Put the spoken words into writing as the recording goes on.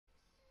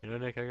You know,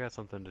 Nick, I got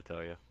something to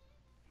tell you.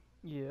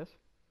 Yes.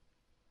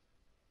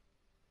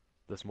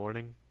 This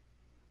morning,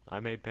 I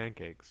made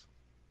pancakes,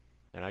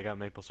 and I got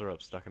maple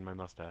syrup stuck in my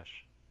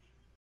mustache.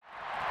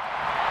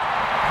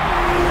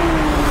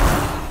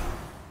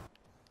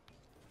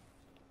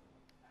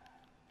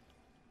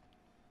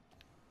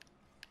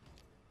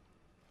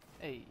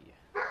 Hey.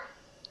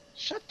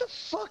 Shut the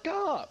fuck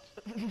up!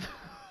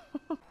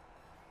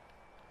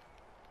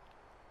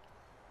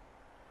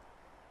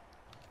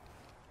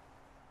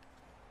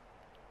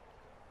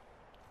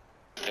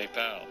 Hey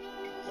pal,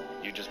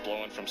 you just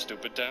blowing from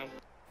Stupid Town?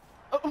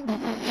 Or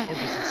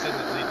just sitting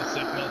at lead to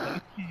say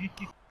nothing.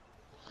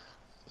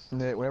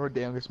 Nick, whenever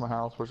Dan gets to my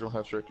house, we're gonna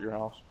have straight to your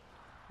house.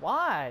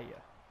 Why?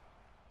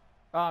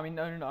 Oh, I mean,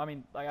 no. I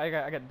mean, like,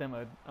 I got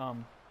demoed.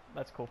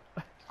 That's cool.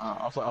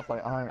 I was like,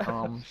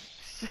 fucking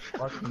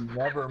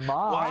never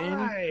mind.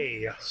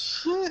 Why?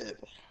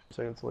 Shit.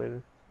 Seconds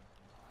later.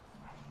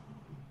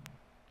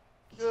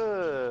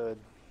 Good.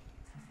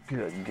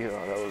 Good God,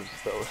 that was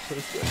so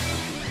good.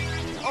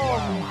 Oh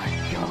my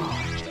god.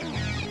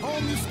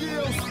 Home your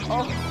skills.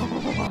 Oh.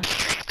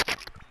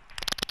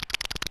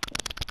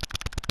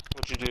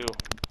 What'd you do?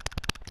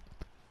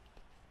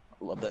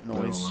 I love that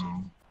noise.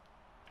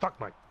 Fuck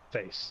my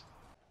face.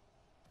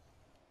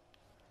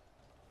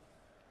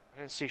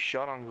 I didn't see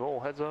shot on goal.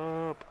 Heads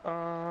up.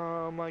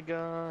 Oh my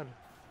god.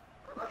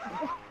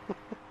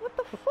 What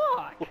the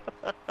fuck?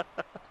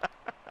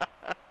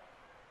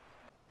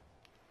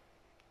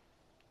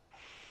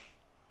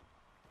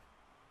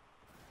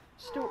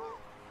 Stuart.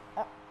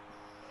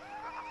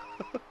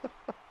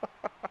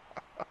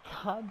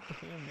 God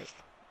damn it.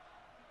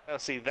 Now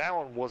see, that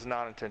one was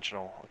not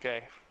intentional,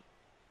 okay?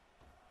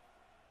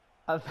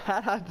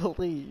 That I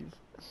believe.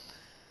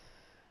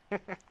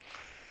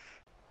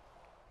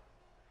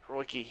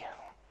 Rookie.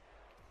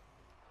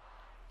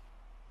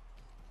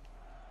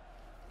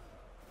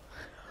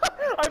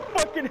 I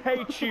fucking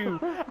hate you!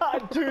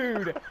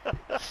 Dude!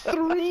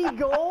 3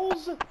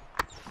 goals?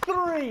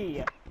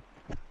 3!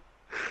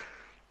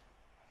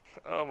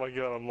 Oh my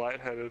god, I'm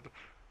lightheaded.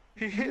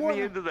 He hit What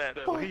me a into that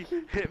though. He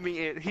hit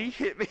me in. He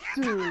hit me.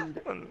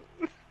 Dude.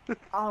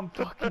 I'm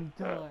fucking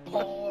done.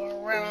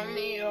 All around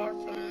me are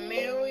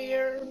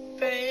familiar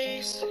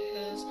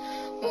faces,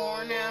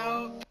 worn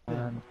out.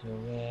 Want to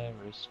wear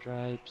a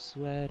striped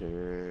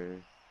sweater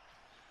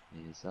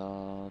is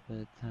all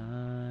the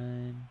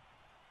time.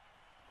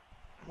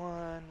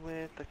 One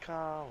with the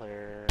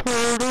collar.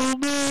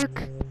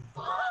 Turtleneck!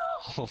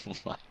 Oh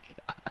my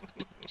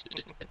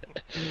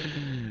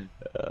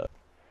god.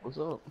 What's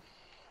up?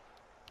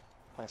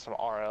 Playing some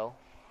RL.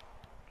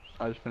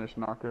 I just finished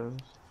Narcos.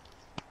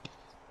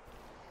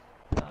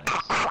 Nice.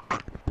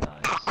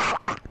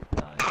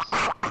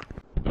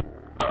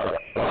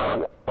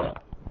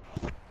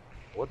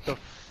 What the f?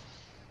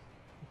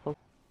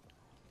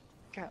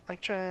 Got like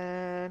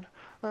trend.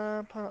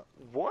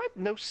 What?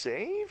 No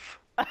save?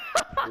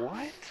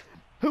 What?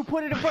 Who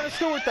put it in front of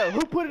Stewart though?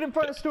 Who put it in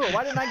front of Stewart?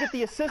 Why didn't I get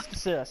the assist?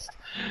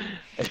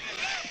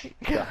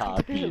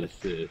 Copy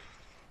assist.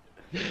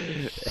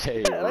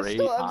 Hey, Yeah, that's rate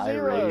still at high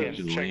 0. rage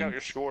Check out link. your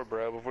score,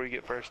 bro, before you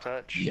get first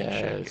touch. Check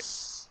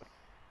Yes.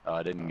 Oh,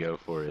 I didn't go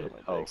for it.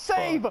 Oh,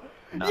 Save! fuck.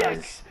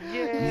 Yes!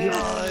 it.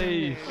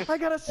 Nice! I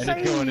got a And save!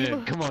 it's going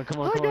in. Come on. I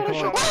got a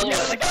shot.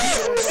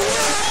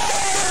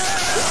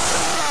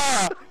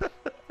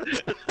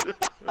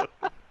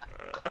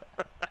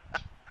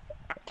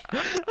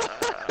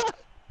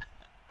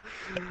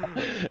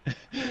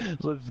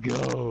 Let's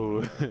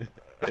go.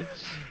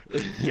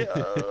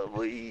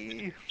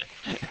 Golly.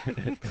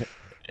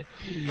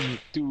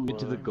 Do it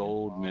to the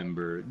gold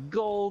member.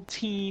 Gold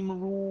team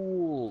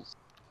rules.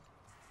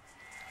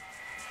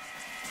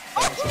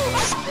 Oh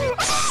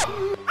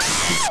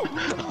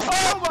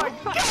my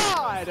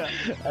god!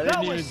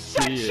 That was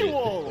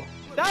sexual!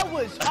 That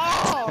was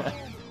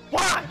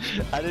what?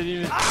 I didn't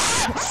even.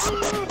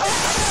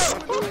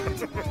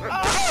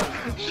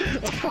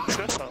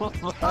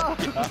 Wasn't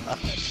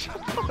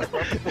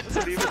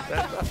even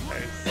that nice.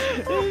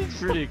 It's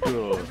pretty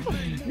cool.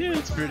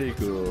 It's pretty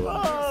cool.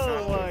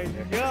 Oh my